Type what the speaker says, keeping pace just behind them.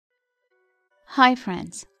Hi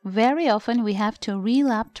friends! Very often we have to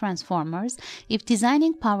relap transformers if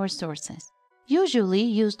designing power sources. Usually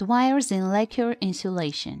used wires in lacquer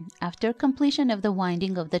insulation. After completion of the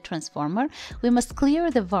winding of the transformer, we must clear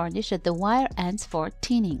the varnish at the wire ends for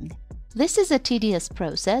tinning. This is a tedious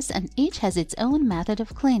process and each has its own method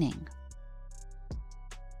of cleaning.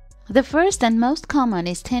 The first and most common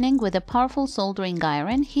is tinning with a powerful soldering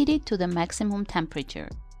iron heated to the maximum temperature.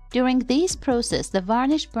 During this process, the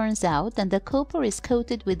varnish burns out and the copper is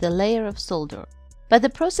coated with a layer of solder. But the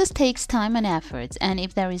process takes time and effort, and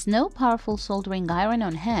if there is no powerful soldering iron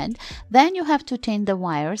on hand, then you have to tin the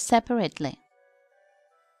wires separately.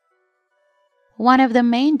 One of the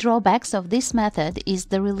main drawbacks of this method is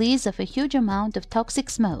the release of a huge amount of toxic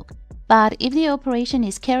smoke. But if the operation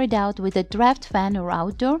is carried out with a draft fan or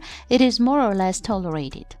outdoor, it is more or less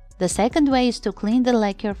tolerated. The second way is to clean the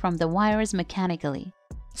lacquer from the wires mechanically.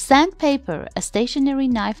 Sandpaper, a stationary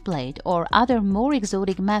knife blade, or other more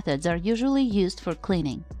exotic methods are usually used for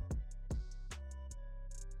cleaning.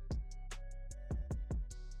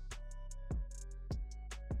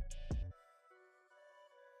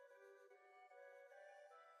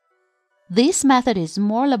 This method is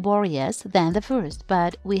more laborious than the first,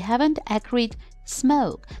 but we haven't accurate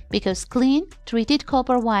smoke because clean, treated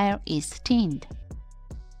copper wire is tinned.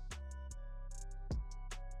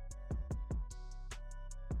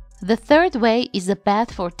 The third way is a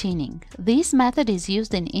bath for tinning. This method is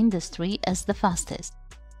used in industry as the fastest.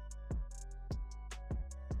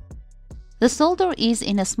 The solder is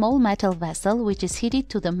in a small metal vessel which is heated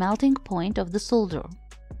to the melting point of the solder.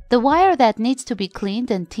 The wire that needs to be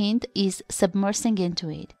cleaned and tinned is submersing into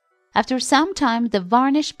it. After some time, the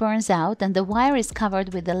varnish burns out and the wire is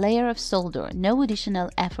covered with a layer of solder. No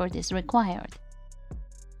additional effort is required.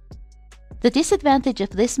 The disadvantage of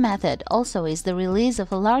this method also is the release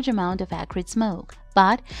of a large amount of acrid smoke.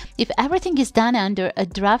 But if everything is done under a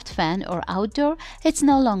draft fan or outdoor, it's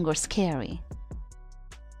no longer scary.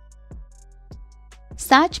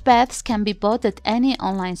 Such baths can be bought at any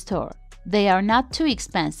online store. They are not too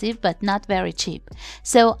expensive but not very cheap.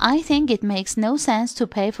 So I think it makes no sense to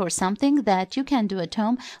pay for something that you can do at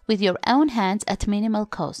home with your own hands at minimal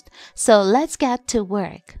cost. So let's get to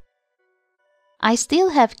work. I still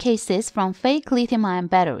have cases from fake lithium-ion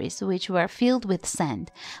batteries which were filled with sand.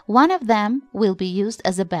 One of them will be used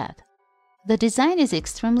as a bath. The design is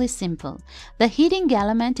extremely simple. The heating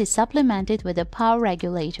element is supplemented with a power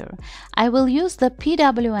regulator. I will use the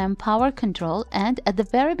PWM power control, and at the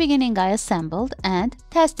very beginning I assembled and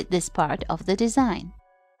tested this part of the design.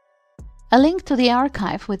 A link to the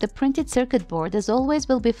archive with the printed circuit board as always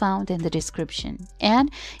will be found in the description. And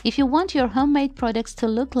if you want your homemade products to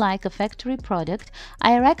look like a factory product,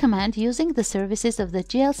 I recommend using the services of the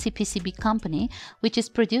GLC PCB company, which is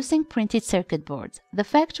producing printed circuit boards. The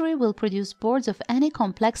factory will produce boards of any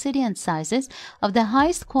complexity and sizes of the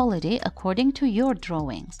highest quality according to your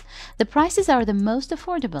drawings. The prices are the most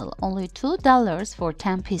affordable, only $2 for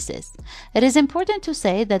 10 pieces. It is important to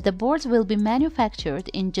say that the boards will be manufactured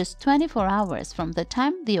in just 24 hours from the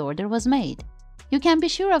time the order was made. You can be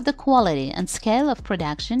sure of the quality and scale of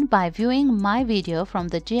production by viewing my video from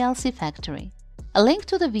the GLC factory. A link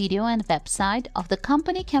to the video and website of the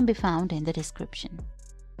company can be found in the description.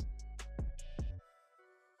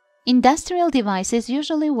 Industrial devices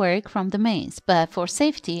usually work from the mains, but for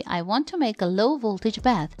safety I want to make a low voltage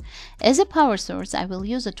bath. As a power source I will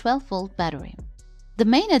use a 12-volt battery. The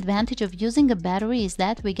main advantage of using a battery is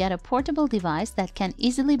that we get a portable device that can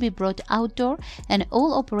easily be brought outdoor and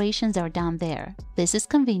all operations are done there. This is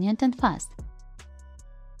convenient and fast.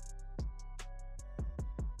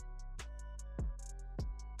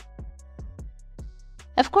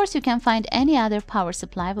 Of course, you can find any other power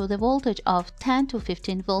supply with a voltage of 10 to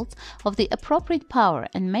 15 volts of the appropriate power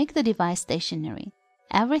and make the device stationary.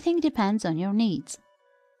 Everything depends on your needs.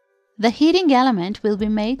 The heating element will be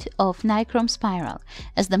made of nichrome spiral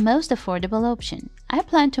as the most affordable option. I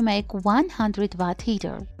plan to make 100-watt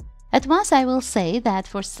heater. At once I will say that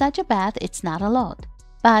for such a bath it's not a lot,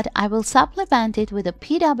 but I will supplement it with a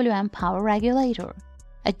PWM power regulator.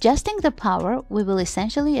 Adjusting the power, we will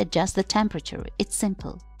essentially adjust the temperature. It's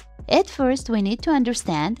simple. At first, we need to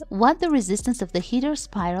understand what the resistance of the heater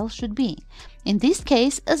spiral should be. In this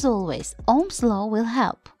case, as always, Ohm's law will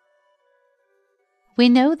help. We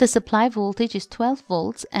know the supply voltage is 12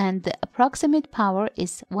 volts and the approximate power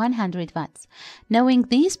is 100 watts. Knowing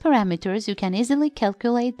these parameters, you can easily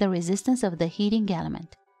calculate the resistance of the heating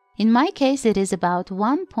element. In my case, it is about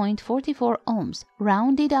 1.44 ohms,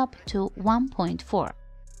 rounded up to 1.4.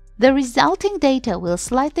 The resulting data will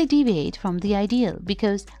slightly deviate from the ideal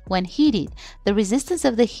because when heated, the resistance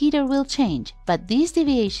of the heater will change, but these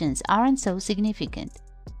deviations aren't so significant.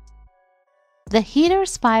 The heater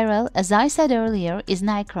spiral, as I said earlier, is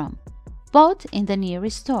nichrome, bought in the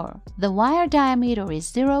nearest store. The wire diameter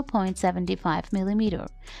is 0.75 mm.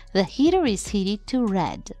 The heater is heated to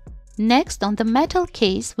red. Next, on the metal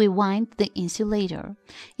case, we wind the insulator.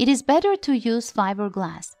 It is better to use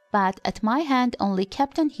fiberglass, but at my hand only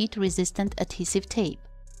kept on heat-resistant adhesive tape.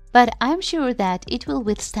 But I'm sure that it will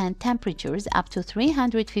withstand temperatures up to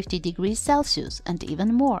 350 degrees Celsius and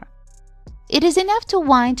even more. It is enough to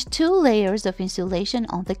wind 2 layers of insulation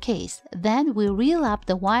on the case. Then we reel up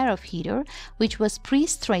the wire of heater, which was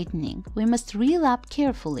pre-straightening. We must reel up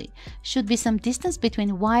carefully. Should be some distance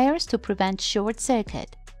between wires to prevent short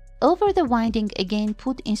circuit. Over the winding again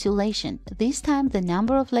put insulation. This time the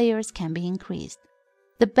number of layers can be increased.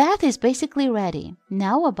 The bath is basically ready.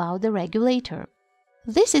 Now about the regulator.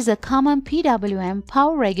 This is a common PWM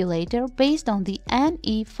power regulator based on the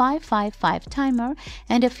NE555 timer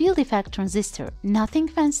and a field effect transistor, nothing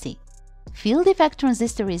fancy. Field effect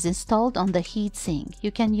transistor is installed on the heatsink.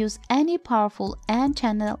 You can use any powerful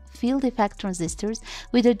N-channel field effect transistors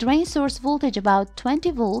with a drain source voltage about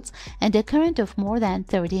 20 volts and a current of more than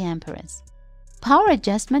 30 amperes. Power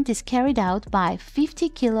adjustment is carried out by 50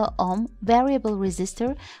 kilo ohm variable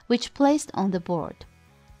resistor which placed on the board.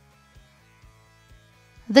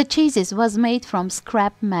 The chassis was made from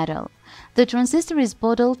scrap metal. The transistor is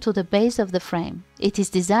bottled to the base of the frame. It is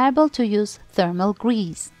desirable to use thermal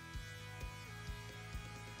grease.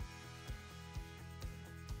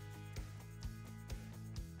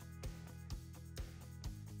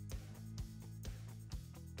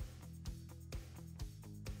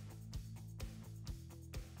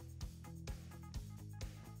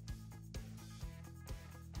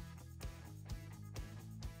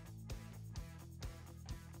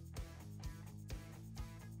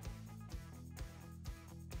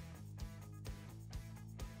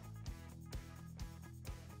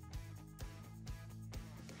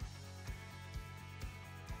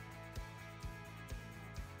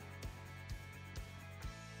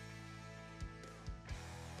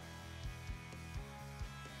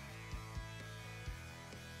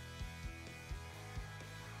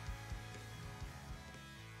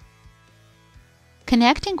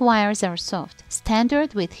 Connecting wires are soft,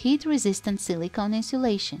 standard with heat-resistant silicone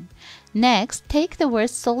insulation. Next, take the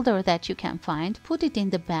worst solder that you can find, put it in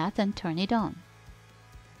the bath and turn it on.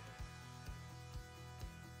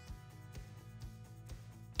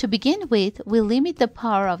 To begin with, we limit the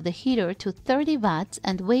power of the heater to 30 watts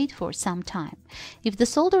and wait for some time. If the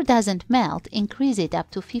solder doesn't melt, increase it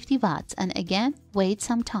up to 50 watts and again wait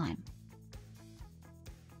some time.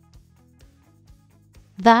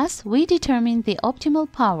 Thus, we determine the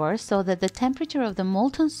optimal power so that the temperature of the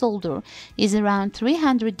molten solder is around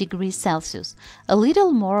 300 degrees Celsius, a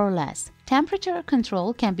little more or less. Temperature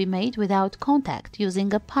control can be made without contact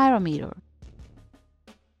using a pyrometer.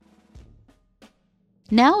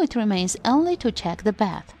 Now it remains only to check the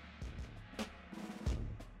bath.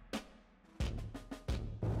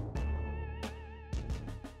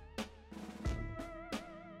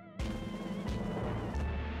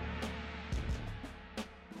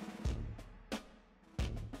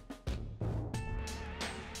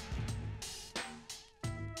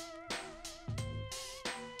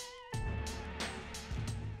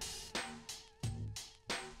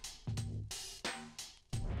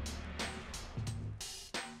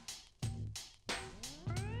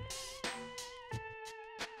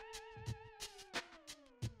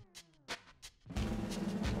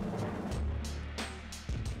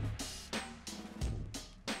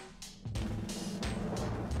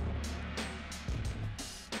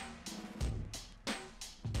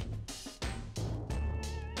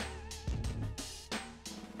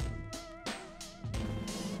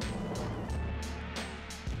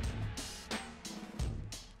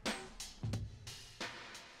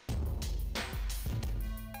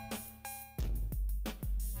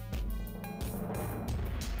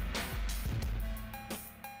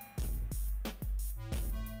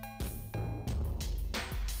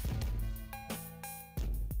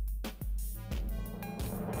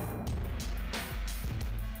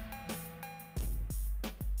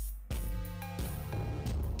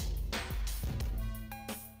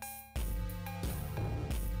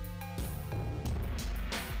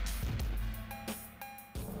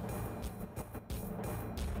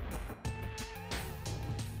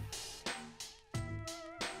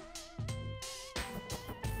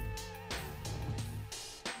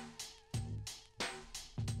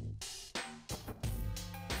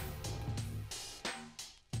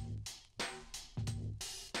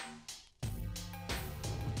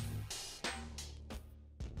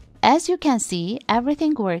 As you can see,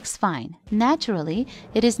 everything works fine. Naturally,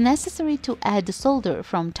 it is necessary to add the solder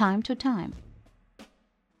from time to time.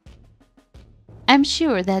 I'm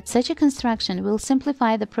sure that such a construction will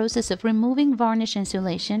simplify the process of removing varnish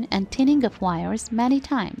insulation and tinning of wires many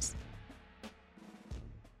times.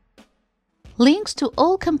 Links to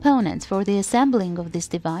all components for the assembling of this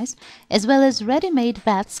device, as well as ready-made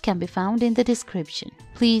baths, can be found in the description.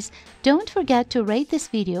 Please don't forget to rate this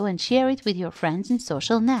video and share it with your friends in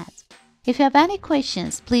social nets. If you have any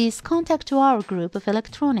questions, please contact our group of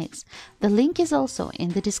electronics. The link is also in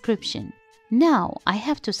the description. Now I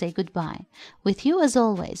have to say goodbye. With you as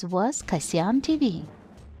always was Kasyan TV.